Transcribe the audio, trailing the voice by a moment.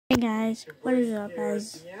Guys, what is up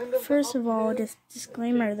guys? First of all, just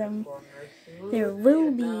disclaimer, there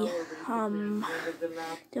will be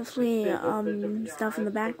definitely stuff in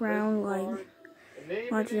the background, like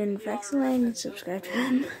watching Vexling and subscribe to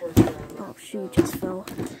him. Oh shoot, just fell.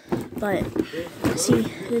 But see,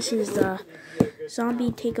 this is the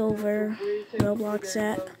zombie takeover Roblox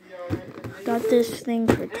set. Got this thing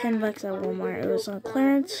for $10 at Walmart. It was on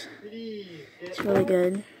clearance. It's really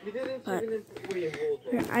good, but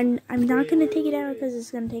I'm not gonna take it out because it's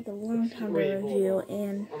gonna take a long time to review,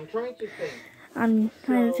 and I'm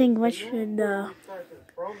trying to think what should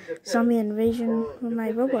zombie invasion of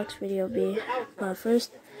my Roblox video be. But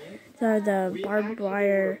first, there are the barbed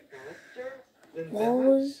wire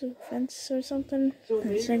walls, fence or something.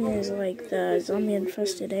 And second is like the zombie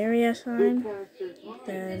infested area sign.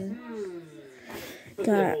 Then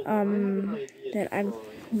got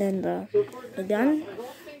then the gun,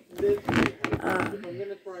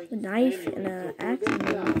 a knife and an axe, and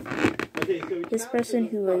this person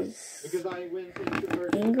who was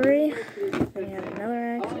angry. Then we have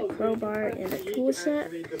another axe, a crowbar, and a tool set.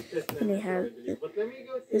 Then we have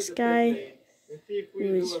this guy who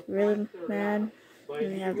is really mad.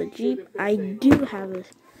 Then we have the Jeep. I do have this,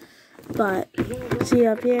 but see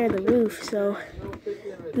up here the roof, so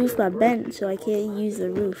the roof got bent, so I can't use the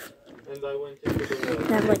roof. I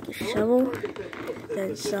have like a shovel,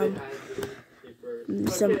 then some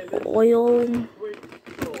oil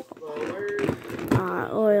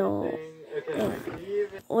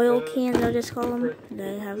cans, I'll just call them.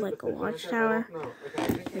 Then I have like a watchtower,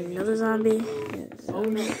 and another zombie,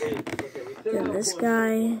 then this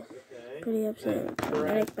guy, pretty upset, a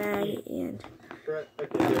medic bag, and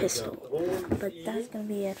a pistol. But that's gonna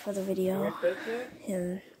be it for the video.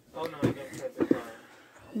 And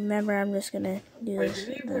remember, I'm just gonna do this,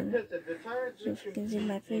 and then if you can see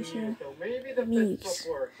my face here, mutes,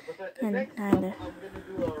 and kinda, I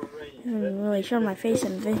haven't really shown my face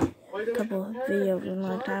in a couple of videos in a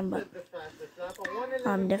long time, but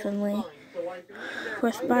definitely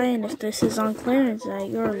worth buying if this is on clearance at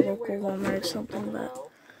your local Walmart or something. But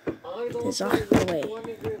this off the way,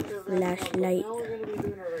 flashlight.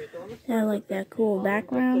 I like that cool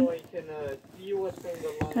background.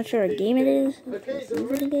 Not sure what game it is. Is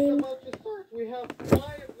it a game?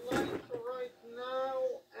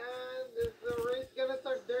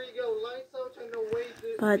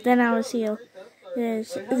 But then I will see you.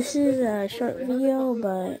 This is a short video,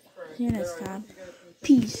 but see you next time.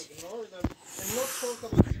 Peace.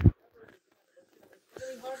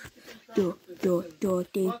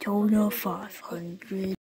 Daytona 500.